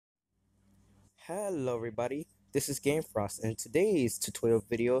Hello everybody, this is GameFrost. In today's tutorial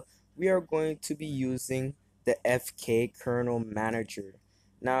video, we are going to be using the FK Kernel Manager.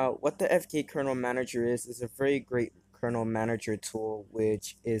 Now, what the FK Kernel Manager is a very great kernel manager tool,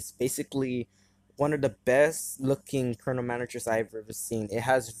 which is basically one of the best looking kernel managers I've ever seen. It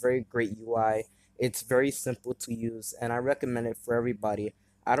has very great UI, it's very simple to use, and I recommend it for everybody.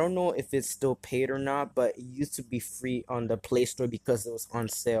 I don't know if it's still paid or not, but it used to be free on the Play Store because it was on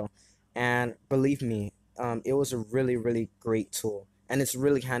sale. And believe me, it was a really great tool, and it's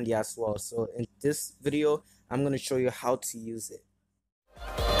really handy as well. So in this video, I'm going to show you how to use it.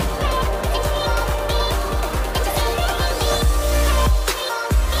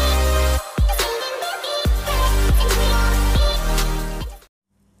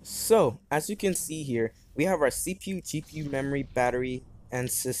 So as you can see here, we have our CPU, GPU, memory, battery, and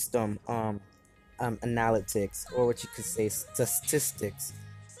system analytics, or what you could say statistics.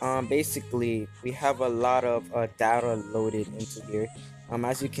 Basically, we have a lot of data loaded into here.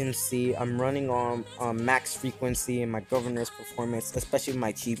 As you can see, I'm running on max frequency in my governor's performance, especially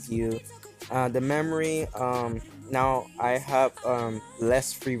my GPU. The memory, now I have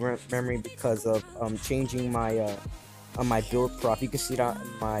less free memory because of changing my my build prop. You can see that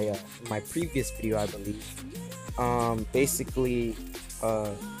in my previous video, I believe. Basically,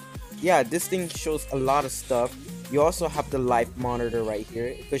 yeah, this thing shows a lot of stuff. You also have the live monitor right here.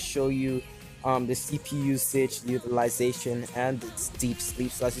 It could show you the CPU usage, utilization, and its deep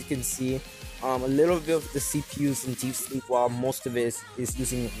sleep. So as you can see, a little bit of the CPUs in deep sleep, while most of it is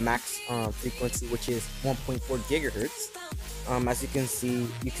using max frequency, which is 1.4 gigahertz. As you can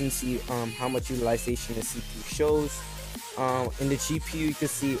see how much utilization the CPU shows. In the GPU, you can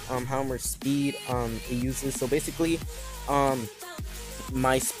see how much speed it uses. So basically,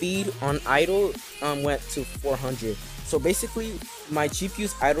 my speed on idle went to 400. So basically, my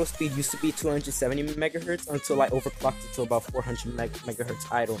GPU's idle speed used to be 270 megahertz until I overclocked it to about 400 megahertz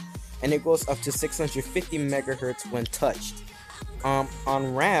idle, and it goes up to 650 megahertz when touched.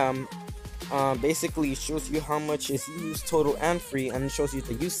 On RAM, basically it shows you how much is used total and free, and it shows you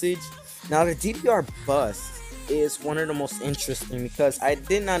the usage. Now the DDR bus is one of the most interesting because I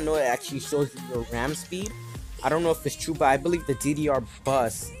did not know it actually shows you your RAM speed. I don't know if it's true, but I believe the DDR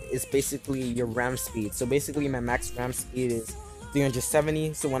bus is basically your RAM speed. So basically my max RAM speed is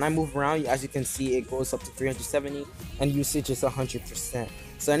 370. So when I move around, as you can see, it goes up to 370 and usage is 100%.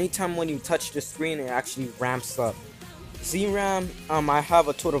 So anytime when you touch the screen, it actually ramps up. ZRAM, I have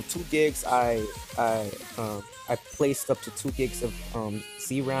a total of 2 gigs. I placed up to 2 gigs of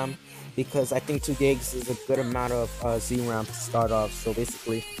ZRAM because I think 2 gigs is a good amount of ZRAM to start off. So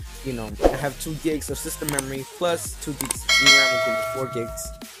basically, you know, I have 2 gigs of system memory plus 2 gigs of VRAM, will give me 4 gigs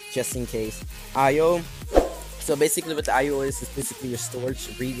just in case. IO, so basically what the IO is basically your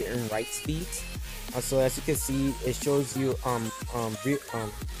storage read and write speeds. So as you can see, it shows you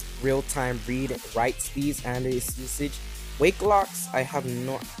real-time read and write speeds and its usage. Wake locks, I have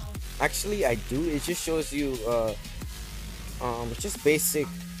no, actually I do. It just shows you just basic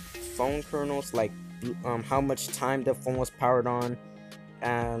phone kernels, like how much time the phone was powered on,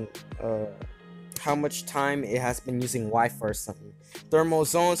 and how much time it has been using Wi-Fi or something. Thermal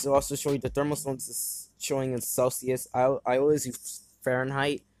zones, it also show you the thermal zones is showing in Celsius. I always use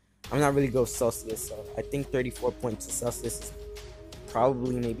Fahrenheit. I'm not really good with Celsius, so I think 34.2 Celsius is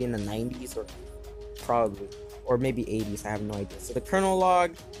probably maybe in the 90s or probably, or maybe 80s. I have no idea. So the kernel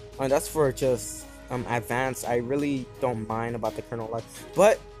log, that's for just advanced. I really don't mind about the kernel log,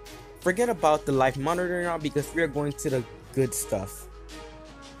 but forget about the live monitor now because we are going to the good stuff.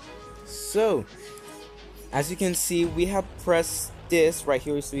 So as you can see, we have pressed this right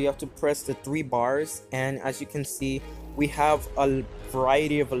here, so you have to press the 3 bars, and as you can see, we have a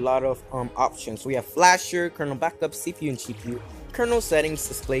variety of a lot of options. We have flasher, kernel backup, CPU and GPU, kernel settings,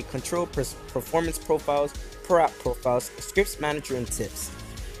 display control, performance profiles, per app profiles, scripts manager, and tips.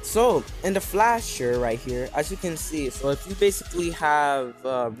 So in the flasher right here, as you can see, so if you basically have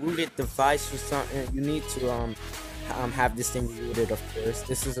a rooted device or something, you need to have this thing rooted. Of course,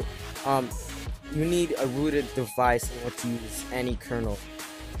 this is a you need a rooted device in order to use any kernel.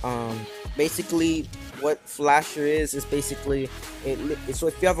 Basically what flasher is basically so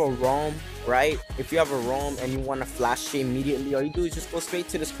if you have a ROM, right, if you have a ROM and you want to flash it immediately, all you do is just go straight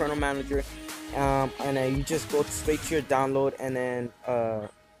to this kernel manager, and then you just go straight to your download, and then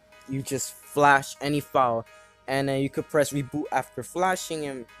you just flash any file, and then you could press reboot after flashing,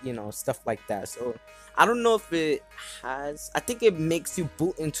 and you know, stuff like that. So I don't know if it has, I think it makes you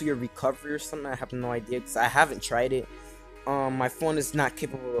boot into your recovery or something. I have no idea because I haven't tried it. My phone is not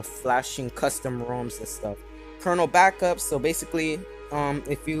capable of flashing custom ROMs and stuff. Kernel backups, so basically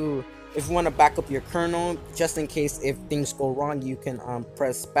if you If you want to back up your kernel, just in case if things go wrong, you can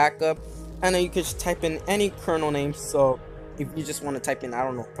press backup, and then you can just type in any kernel name. So if you just want to type in, I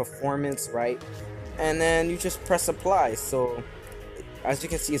don't know, performance, right? And then you just press apply. So as you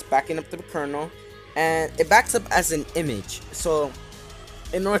can see, it's backing up to the kernel, and it backs up as an image. So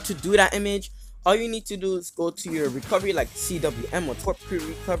in order to do that image, all you need to do is go to your recovery, like CWM or torque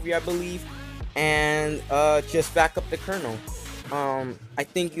recovery, I believe, and just back up the kernel. I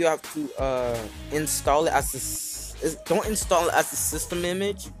think you have to install it as don't install it as a system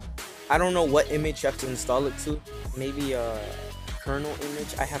image. I don't know what image you have to install it to. Maybe a kernel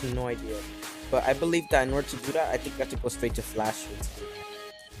image. I have no idea. But I believe that in order to do that, I think you have to go straight to flash.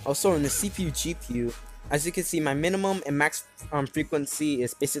 Also, in the CPU GPU, as you can see, my minimum and max frequency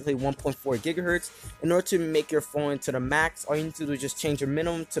is basically 1.4 gigahertz. In order to make your phone into the max, all you need to do is just change your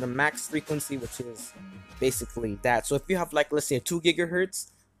minimum to the max frequency, which is basically that. So if you have, like, let's say a 2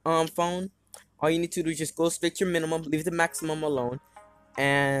 gigahertz phone, all you need to do is just go straight to your minimum, leave the maximum alone,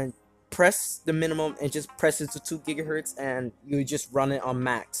 and press the minimum and just press it to 2 gigahertz, and you just run it on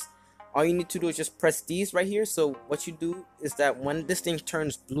max. All you need to do is just press these right here. So what you do is that when this thing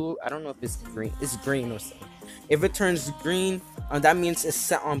turns blue, I don't know if it's green or something. If it turns green, that means it's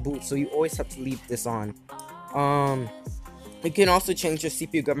set on boot, so you always have to leave this on. You can also change your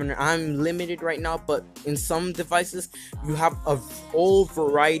CPU governor. I'm limited right now, but in some devices you have a whole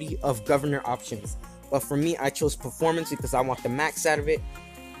variety of governor options. But for me, I chose performance because I want the max out of it.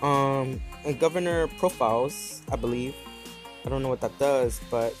 And governor profiles, I believe, I don't know what that does,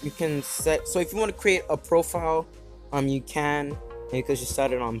 but you can set. So if you want to create a profile, you can, because you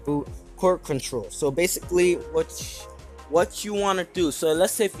set it on boot. Core control. So basically, what you want to do. So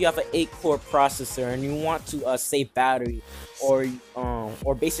let's say if you have an 8-core processor and you want to save battery, or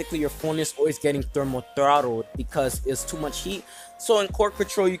basically your phone is always getting thermal throttled because it's too much heat. So in core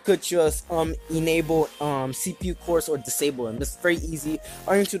control, you could just enable CPU cores or disable them. It's very easy.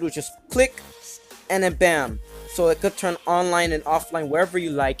 All you need to do is just click, and then bam. So it could turn online and offline wherever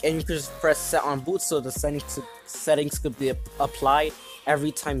you like, and you can just press set on boot, so the settings could be applied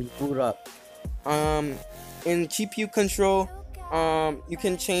every time you boot up. In GPU control, you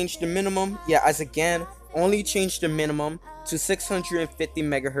can change the minimum. Yeah, as again, only change the minimum to 650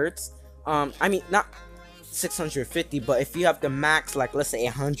 megahertz. I mean, not 650, but if you have the max, like let's say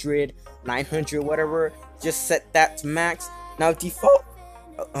 100, 900, whatever, just set that to max. Now default,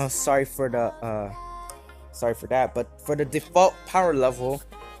 sorry for that, but for the default power level,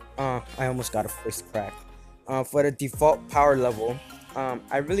 I almost got a voice crack. For the default power level,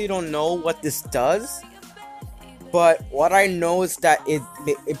 I really don't know what this does, but what I know is that it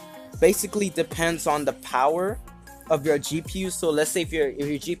basically depends on the power of your GPU. So let's say if your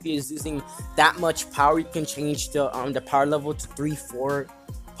GPU is using that much power, you can change the power level to 3, 4,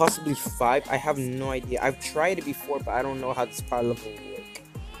 possibly 5. I have no idea. I've tried it before, but I don't know how this power level will work.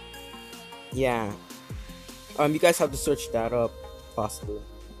 Yeah. You guys have to search that up, possibly.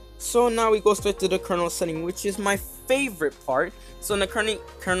 So now we go straight to the kernel setting, which is my favorite part. So in the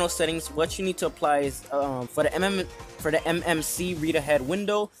kernel settings, what you need to apply is for the MMC read ahead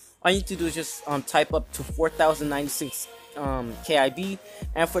window, all you need to do is just type up to 4096 KIB,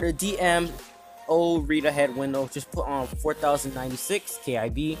 and for the DMO read ahead window, just put on 4096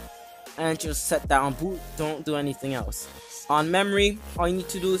 KIB, and just set that on boot. Don't do anything else. On memory, all you need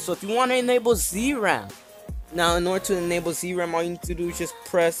to do is, so if you want to enable ZRAM, now in order to enable ZRAM, all you need to do is just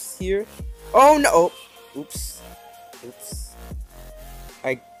press here. Oh no! Oops.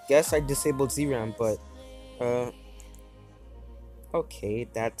 I guess I disabled ZRAM, but okay,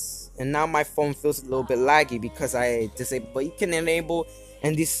 and now my phone feels a little bit laggy because I disabled. But you can enable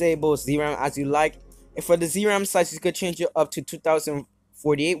and disable ZRAM as you like. And for the ZRAM size, you could change it up to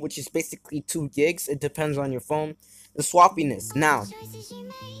 2048, which is basically 2 gigs. It depends on your phone. The swappiness. Now,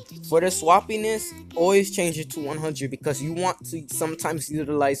 for the swappiness, always change it to 100 because you want to sometimes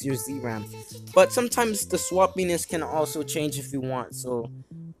utilize your ZRAM. But sometimes the swappiness can also change if you want. So,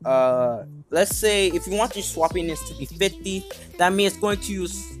 let's say if you want your swappiness to be 50, that means it's going to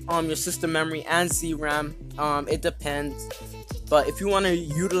use your system memory and ZRAM. It depends. But if you want to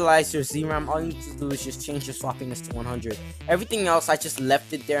utilize your ZRAM, all you need to do is just change your swappiness to 100. Everything else, I just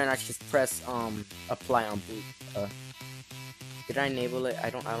left it there and I just press apply on boot. Did I enable it? I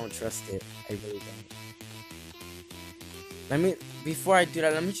don't trust it. I really don't. Before I do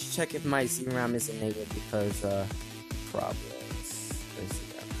that, let me just check if my ZRAM is enabled because problems.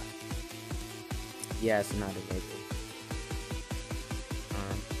 Yeah, it's not enabled.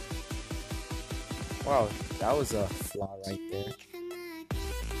 Wow, that was a flaw right there.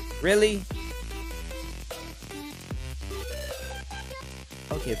 Really?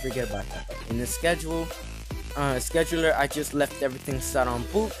 okay, forget about that. In the scheduler, I just left everything set on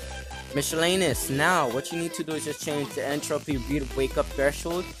boot. Miscellaneous. Now, what you need to do is just change the entropy read wake up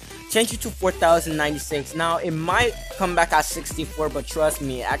threshold. Change it to 4096. Now, it might come back at 64, but trust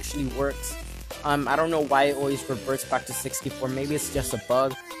me, it actually works. I don't know why it always reverts back to 64. Maybe it's just a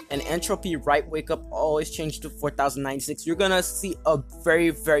bug. And entropy right wake up always change to 4096. You're gonna see a very,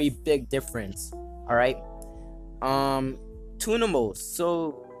 very big difference. All right. Tunables.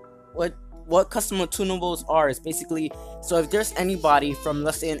 So, what custom tunables are is basically, so if there's anybody from,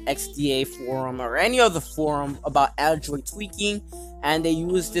 let's say, an XDA forum or any other forum about Android tweaking, and they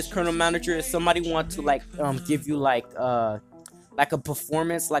use this kernel manager, if somebody want to like give you like a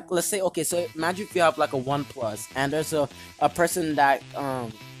performance, like let's say, okay, so imagine if you have like a OnePlus and there's a person that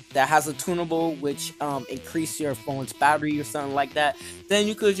has a tunable which increase your phone's battery or something like that, then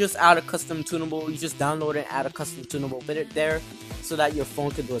you could just add a custom tunable. You just download it and add a custom tunable bit there so that your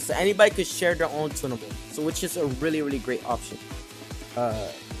phone could do it. So anybody could share their own tunable, so which is a really, really great option.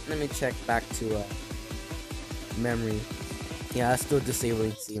 Let me check back to memory. Yeah, I still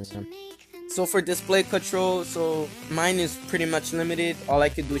disabling CRM. So for display control, so mine is pretty much limited. All I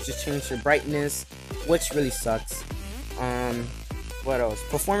could do is just change the brightness, which really sucks. What else?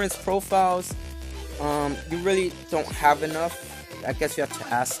 Performance profiles. You really don't have enough. I guess you have to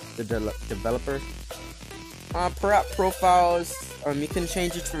ask the developer. Per app profiles, you can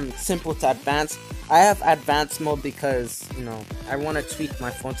change it from simple to advanced. I have advanced mode because, you know, I want to tweak my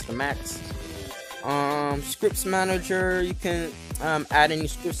phone to the max. Scripts manager, you can add any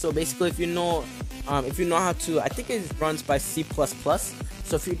scripts. So basically, if you know how to, I think it runs by C++.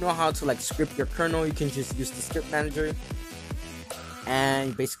 So if you know how to like script your kernel, you can just use the script manager.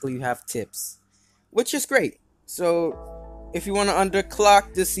 And basically, you have tips, which is great. So if you want to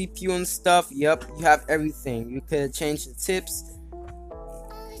underclock the CPU and stuff, yep, you have everything. You could change the tips.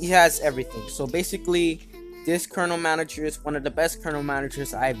 It has everything. So basically, this kernel manager is one of the best kernel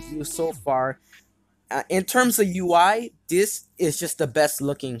managers I've used so far. In terms of UI, this is just the best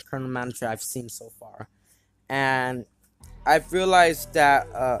looking kernel manager I've seen so far. And I've realized that,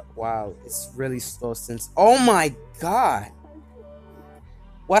 wow, it's really slow since, oh my god.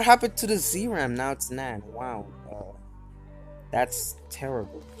 What happened to the ZRAM? Now it's NAND. Wow. That's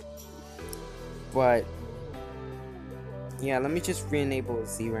terrible. But yeah, let me just re-enable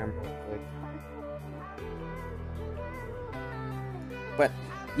ZRAM real quick. But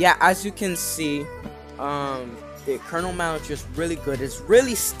yeah, as you can see, the kernel manager is really good. It's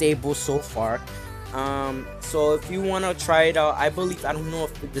really stable so far. So if you want to try it out, I don't know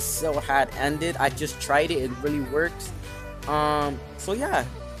if the sale had ended. I just tried it. It really works. So yeah,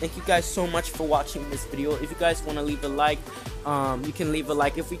 thank you guys so much for watching this video. If you guys want to leave a like, you can leave a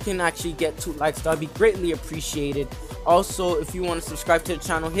like. If we can actually get 2 likes, that would be greatly appreciated. Also, if you want to subscribe to the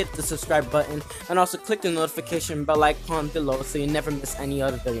channel, hit the subscribe button and also click the notification bell icon below so you never miss any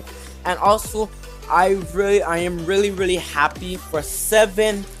other video. And also, I am really happy for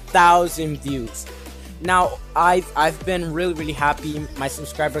 7,000 views. Now I've been really happy. My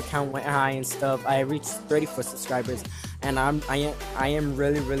subscriber count went high and stuff. I reached 34 subscribers, and I am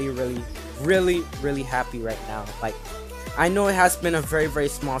really happy right now. Like, I know it has been a very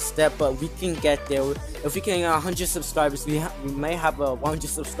small step, but we can get there. If we can get 100 subscribers, we may have a 100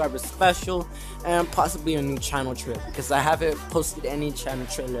 subscribers special and possibly a new channel trailer, because I haven't posted any channel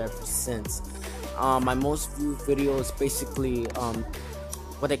trailer ever since. My most viewed video is basically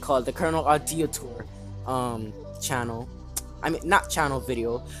what they call the Kernel Audio Tour channel. I mean, not channel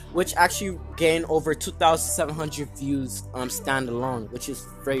video, which actually gained over 2,700 views standalone, which is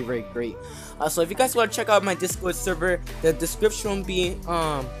very great. So if you guys want to check out my Discord server, the description will be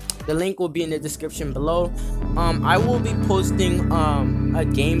the link will be in the description below. I will be posting a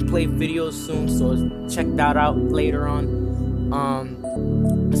gameplay video soon, so check that out later on.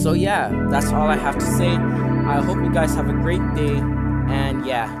 So yeah, that's all I have to say. I hope you guys have a great day, and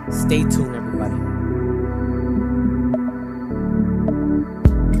yeah, stay tuned everybody.